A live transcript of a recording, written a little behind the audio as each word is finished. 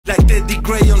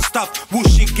TeddyGrey on stuff.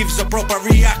 Whooshy gives a proper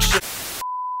reaction.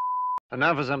 And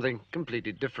now for something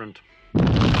completely different.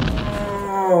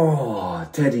 Oh,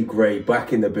 TeddyGrey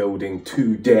back in the building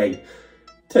today.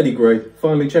 TeddyGrey,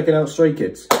 finally checking out Stray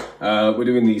Kids. We're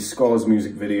doing the Scars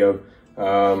music video.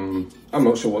 I'm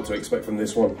not sure what to expect from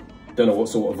this one. Don't know what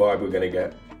sort of vibe we're gonna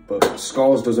get, but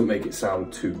Scars doesn't make it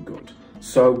sound too good.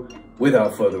 So,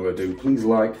 without further ado, please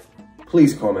like,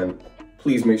 please comment,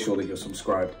 please make sure that you're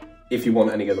subscribed. If you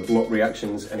want any other vlog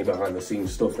reactions, any behind the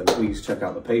scenes stuff, then please check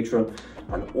out the Patreon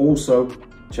and also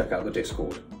check out the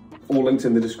Discord. All links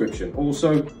in the description.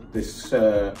 Also, this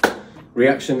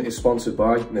reaction is sponsored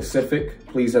by Nacific.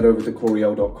 Please head over to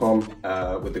Coriel.com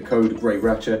with the code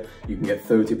GREYRATCHET. You can get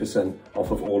 30%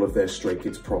 off of all of their Stray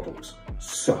Kids products.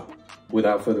 So,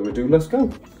 without further ado, let's go.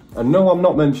 And no, I'm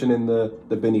not mentioning the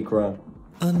Binny crown.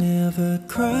 I never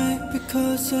cry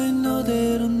because I know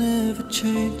that I'll never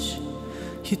change.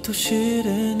 人知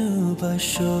れぬ場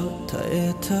所耐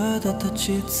えただ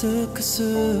立ち尽く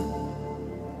す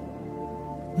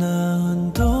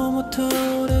何度も倒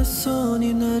れそう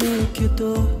になるけ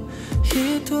ど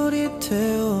一人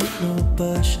手を伸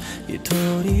ばし一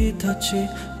人立ち上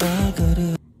が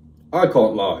る I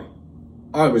can't lie,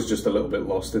 I was just a little bit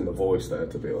lost in the voice there,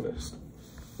 to be honest.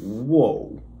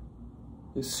 Whoa,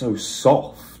 it's so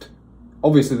soft.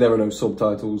 Obviously there are no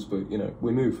subtitles, but you know,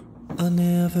 we move. I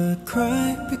never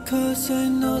cry because I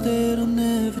know that I'll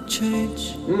never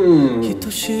change. 人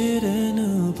知れ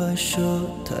ぬ場所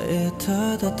耐え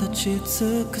ただ立ち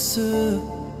尽くす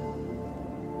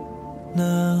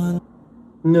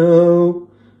No.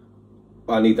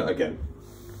 I need that again.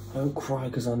 I don't cry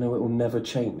because I know it will never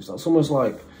change. That's almost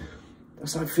like,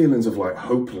 that's like feelings of like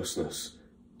hopelessness.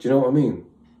 Do you know what I mean?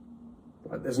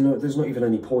 Like there's not even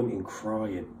any point in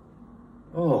crying.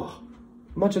 Oh.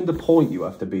 Imagine the point you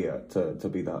have to be at to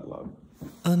be that low.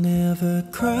 I never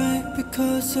cry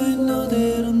because I know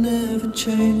that I'll never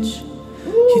change.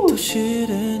 人知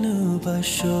れぬ場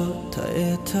所耐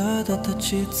えただ立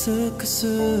ち尽く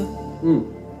す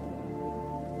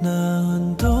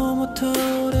何度も倒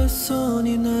れそう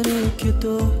になるけ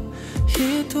ど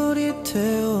一人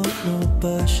手を伸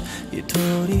ばし一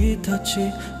人立ち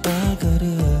上がる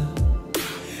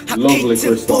Lovely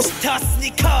crystal.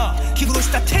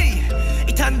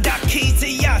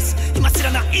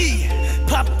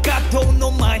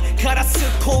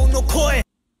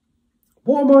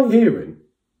 What am I hearing?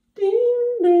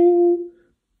 Ding, ding.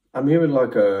 I'm hearing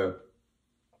like a...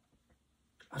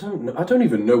 I don't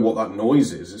even know what that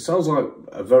noise is. It sounds like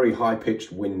a very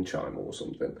high-pitched wind chime or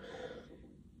something.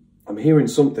 I'm hearing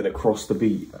something across the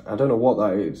beat. I don't know what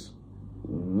that is.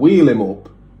 Wheel him up.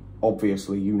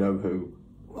 Obviously, you know who.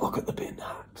 Look at the bin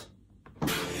hat.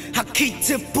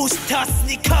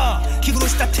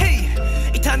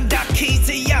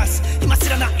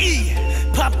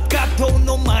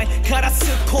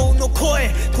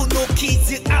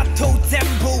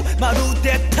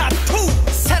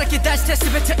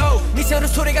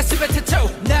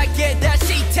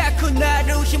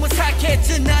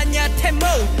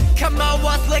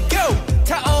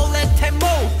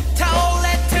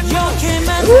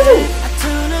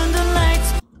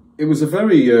 It was a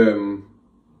very,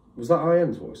 was that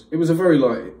IN's voice? It was a very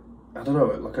like, I don't know,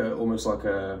 like almost like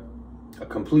a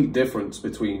complete difference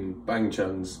between Bang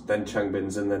Chan's, then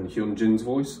Changbin's, and then Hyunjin's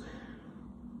voice.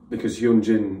 Because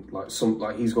Hyunjin,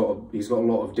 he's got a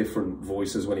lot of different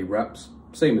voices when he raps,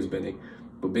 same as Binny.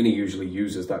 But Binny usually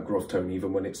uses that gruff tone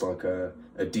even when it's like a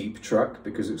deep track,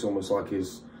 because it's almost like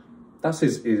that's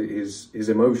his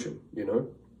emotion, you know?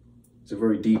 He's a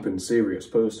very deep and serious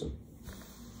person.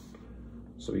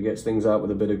 So he gets things out with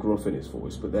a bit of gruff in his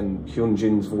voice, but then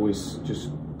Hyunjin's voice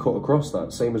just cut across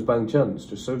that, same as Bang Chan's,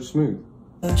 just so smooth.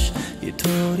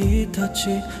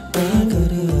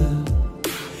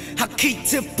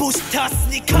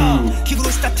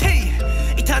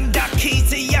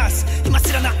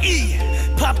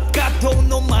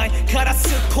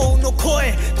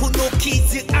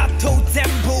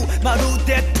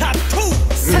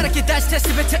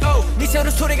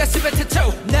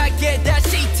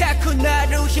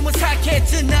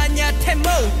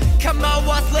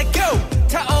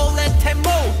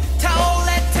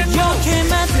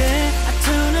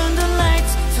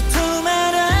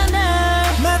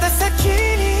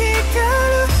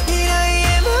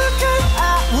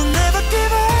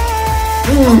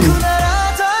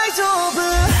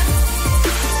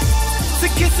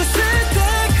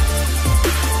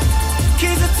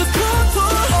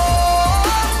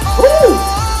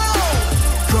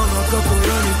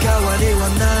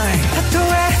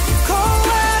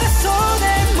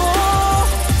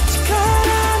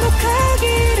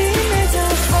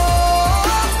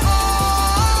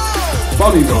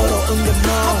 body roll.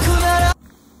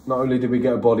 Not only did we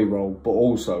get a body roll, but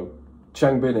also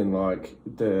Changbin in like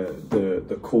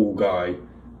the cool guy,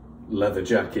 leather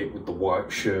jacket with the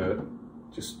white shirt,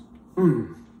 just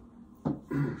you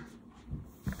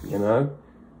know,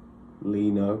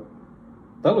 Lino.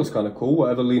 That looks kind of cool.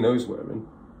 Whatever Lino's wearing.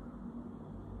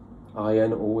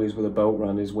 Ian always with a belt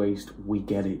round his waist. We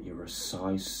get it. You're a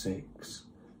size 6,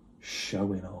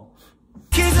 showing off.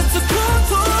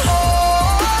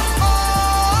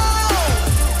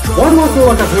 Why do I feel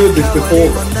like I've heard this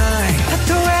before?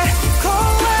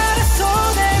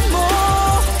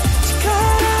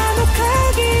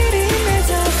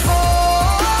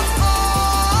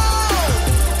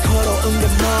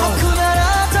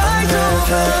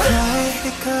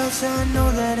 Because I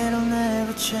know that it'll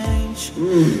never change.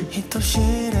 人知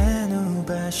れぬ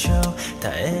場所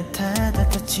耐えただ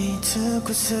立ち尽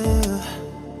くす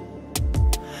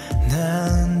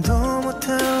何度も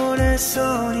倒れ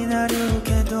そうになる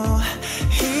けど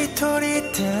一人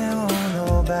手を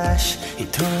伸ばし一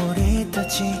人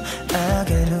立ち上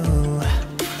げる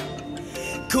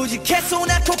くじけそう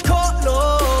な心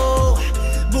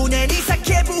胸に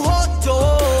叫ぶほど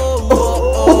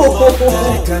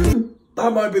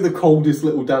That might be the coldest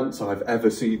little dance I've ever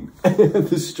seen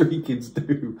the Stray Kids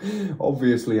do.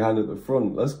 Obviously, hand at the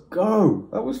front. Let's go.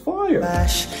 That was fire.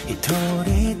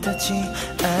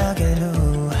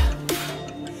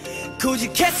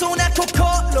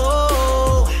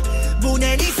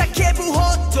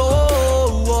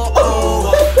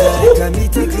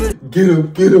 Get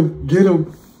him, get him, get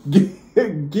him.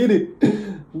 Get it.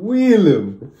 Wheel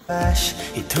him. That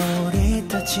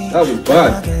was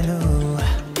bad.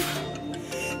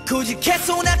 くじけ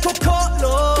そうな心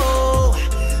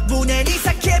胸に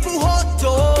叫ぶほど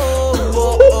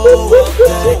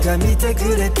誰か見て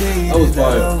くれている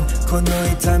だろうこの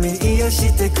痛み癒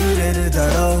してくれるだ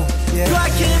ろう Why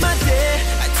can't I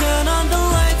turn on the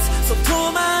lights そう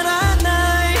止まら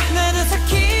ない目の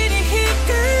先に光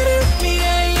る未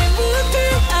来へ向く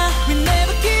We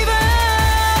never give up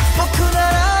僕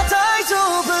なら大丈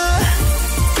夫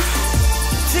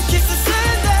突き進ん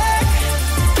で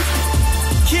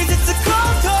傷つくこ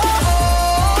と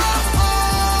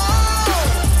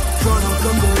この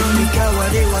心に変わ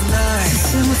りはない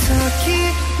進む先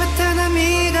また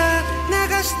涙流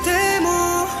して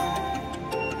も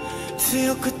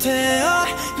強く手を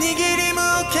握り向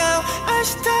かう明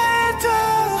日へと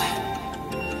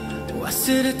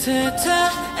忘れて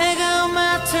た笑顔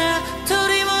また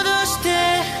取り戻して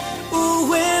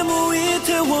上向い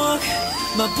て walk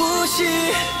眩しい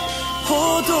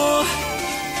ほど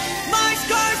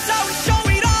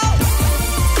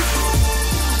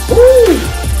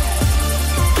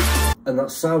And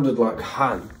that sounded like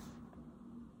Han.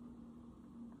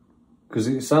 Because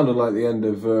it sounded like the end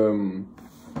of, oh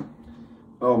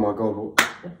my god, what?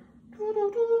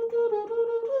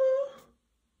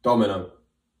 Domino.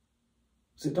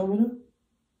 Is it Domino?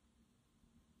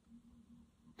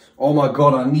 Oh my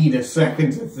god, I need a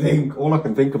second to think. All I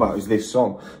can think about is this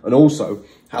song. And also,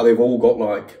 how they've all got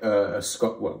like a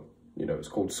scar, well, you know, it's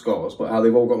called scars, but how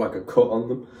they've all got like a cut on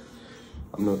them.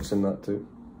 I'm noticing that too.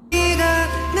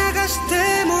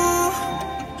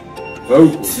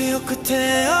 Vocals.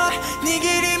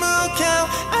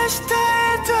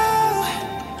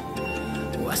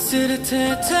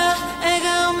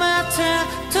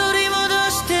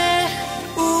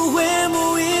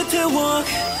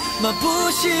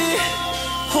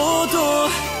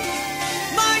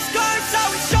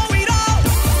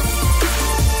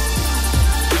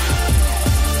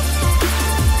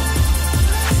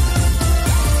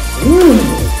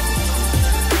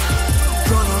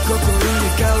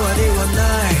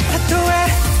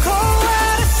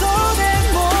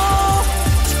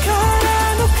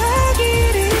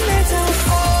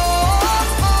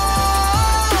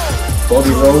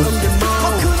 Body roll.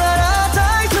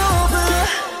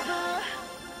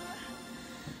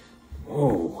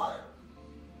 Oh.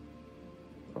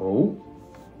 Oh.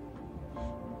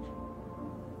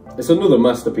 It's another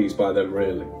masterpiece by them,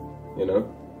 really, you know?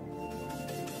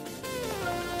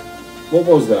 What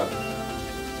was that?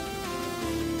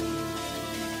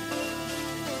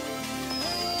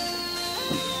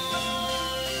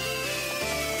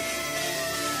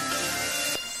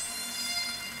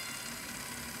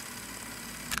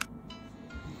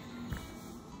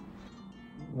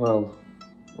 Well,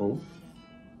 oh.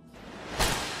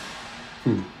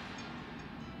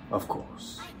 Of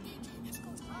course.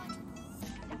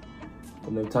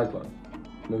 But no tagline.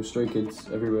 No Stray Kids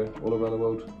everywhere, all around the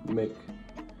world. You make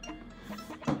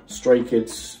Stray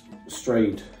Kids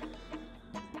strayed.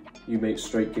 You make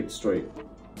Stray Kids straight.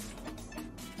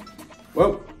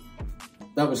 Well,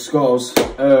 that was Scars.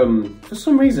 For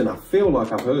some reason, I feel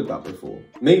like I've heard that before.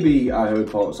 Maybe I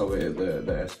heard parts of it at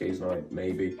the SK's night,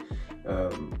 maybe.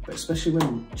 But especially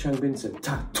when Changbin said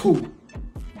tattoo.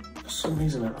 For some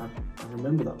reason, I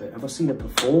remember that bit. Have I seen a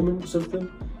performance of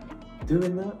them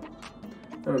doing that?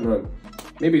 I don't know.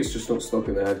 Maybe it's just not stuck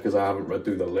in the head because I haven't read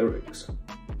through the lyrics.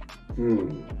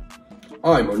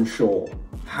 I'm unsure.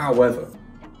 However,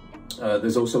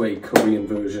 there's also a Korean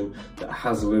version that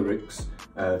has lyrics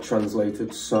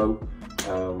translated, so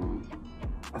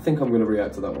I think I'm going to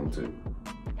react to that one too,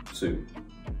 soon.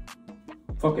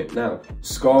 Fuck it, now.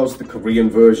 Scars, the Korean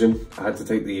version. I had to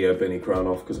take the Benny crown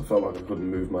off because I felt like I couldn't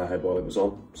move my head while it was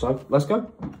on. So, let's go.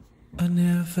 I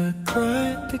never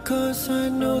cry because I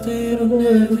know that it'll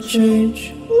never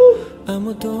change.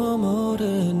 아무도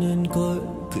모르는 걸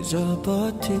그저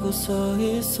버티고 서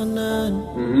있어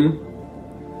난.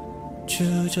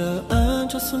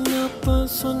 주저앉아서 몇 번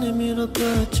손 내밀어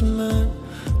봤지만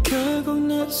결국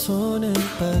내 손은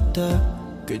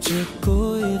바닥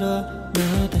끄집고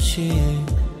일어나 다시.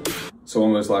 So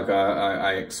almost like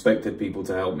I expected people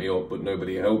to help me up, but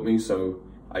nobody helped me, so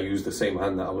I used the same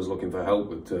hand that I was looking for help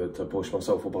with to push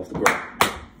myself up off the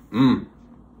ground.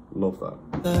 Love that.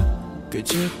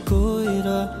 끄집고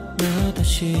일어나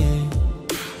다시.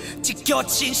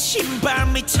 찢겨진 신발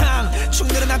밑창 축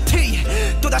늘어난 티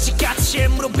또다시 까칠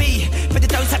무릎이 밴드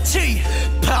따윈 사치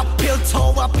팝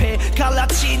필터 앞에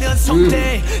갈라지는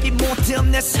성대 이 모든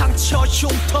내 상처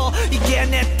흉터 이게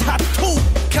내 타투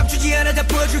감추지 않아 다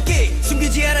보여줄게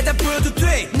숨기지 않아 다 보여도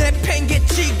돼내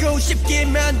팽개치고 쉽게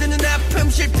만드는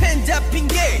아픔 실패는 다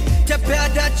핑계 다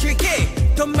받아줄게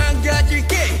더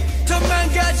망가질게 더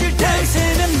망가질 때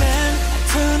밤새는 만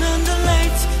turn on the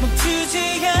lights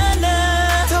멈추지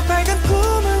않아 더 밝은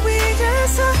꿈을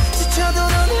위해서 지쳐도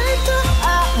오늘도 I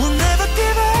will never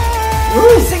give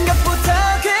up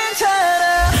생각보다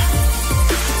괜찮아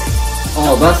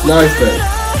Oh, that's nice then.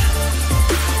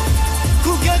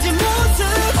 구겨진 모습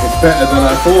It's better than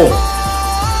I thought.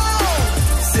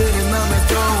 쓰린 맘에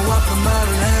또 아픈 말을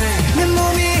해 내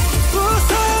몸이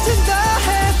부서진다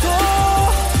해도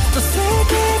또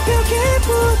세게 벽에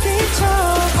부딪혀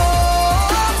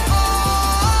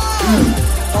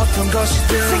어떤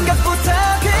것이든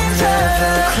생각보다 괜찮아 I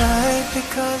never cry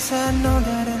because I know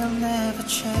that it'll never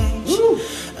change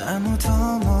아무도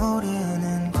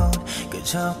모르는 곳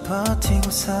그저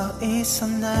버티고 서 있어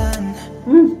난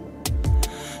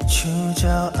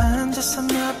주저앉아서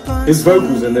몇 번 His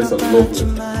vocals in this are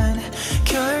lovely.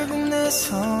 결국 내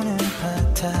손은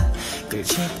바닥을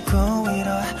짚고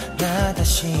일어나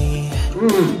다시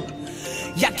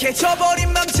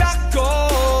약해져버린 맘 잡고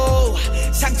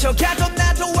상처가 더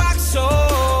나도 악소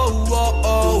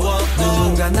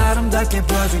누군가 아름답게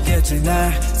봐주겠지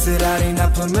날 쓰라린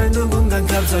아픔을 누군가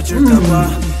감싸줄까봐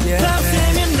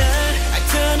밤새면 날 I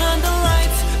turn on the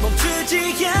lights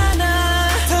멈추지 않아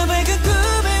더 밝은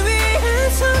꿈을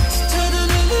위해서 지쳐도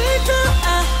눈을 떠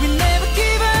I will never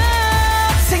give up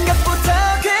생각보다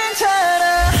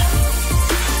괜찮아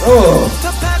더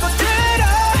파고들어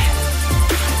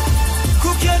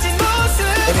구겨진 모습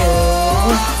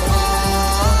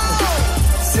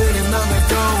쓰린 맘에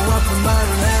또 아픈 말을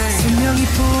해 분명히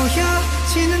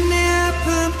보여지는 내 아픔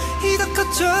이더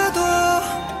커져도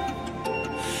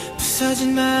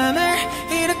부서진 맘을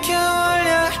일으켜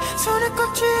올려 손을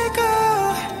꽉 쥐고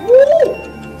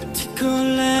딛고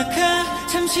올라가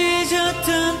잠시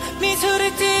졌던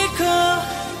미소를 띠고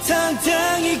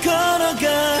당당히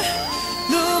걸어가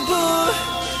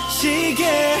눈부시게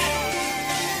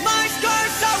My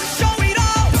scars are show it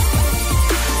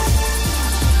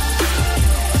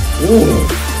all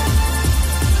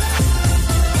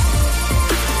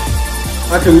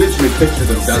I can literally picture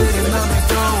them dancing.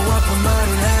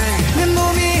 내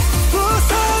몸이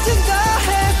부서진다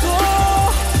해도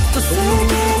또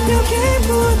세게 벽에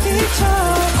부딪혀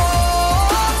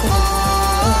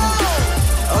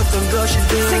어떤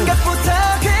것이든 생각보다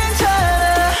괜찮아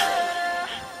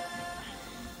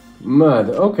Mad.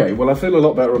 Okay, well I feel a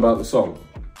lot better about the song.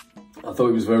 I thought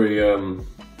it was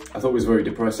very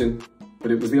depressing,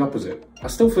 but it was the opposite. I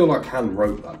still feel like Han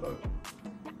wrote that though.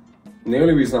 And the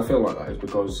only reason I feel like that is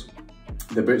because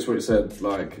the bits where it said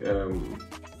like,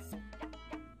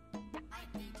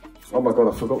 oh my god,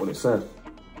 I forgot what it said.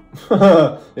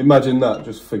 Imagine that,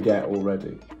 just forget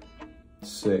already.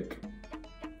 Sick.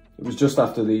 It was just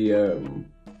after the,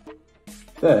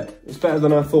 there, it's better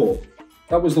than I thought.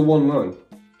 That was the one line.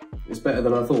 It's better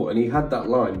than I thought. And he had that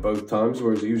line both times,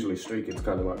 whereas usually Stray Kids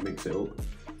kind of like mix it up.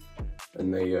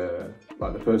 And they,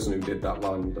 like the person who did that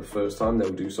line the first time,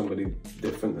 they'll do somebody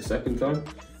different the second time.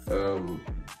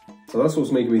 So that's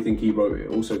what's making me think he wrote it,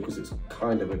 also because it's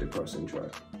kind of a depressing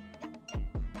track.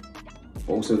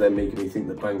 Also then making me think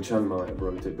that Bang Chan might have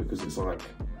wrote it, because it's like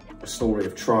a story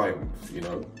of triumph, you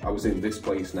know. I was in this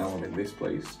place, now I'm in this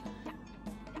place.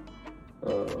 I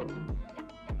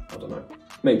don't know,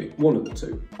 maybe one of the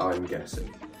two, I'm guessing.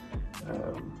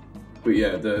 But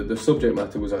yeah, the subject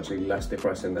matter was actually less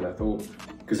depressing than I thought,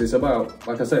 because it's about,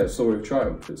 like I said, a story of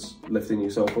triumph. It's lifting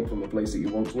yourself up from a place that you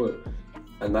once were,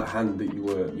 and that hand that you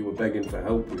were begging for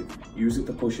help with, use it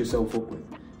to push yourself up with,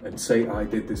 and say, I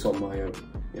did this on my own,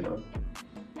 you know.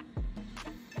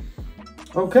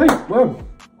 Okay, well,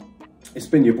 it's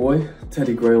been your boy,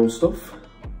 TeddyGrey on stuff.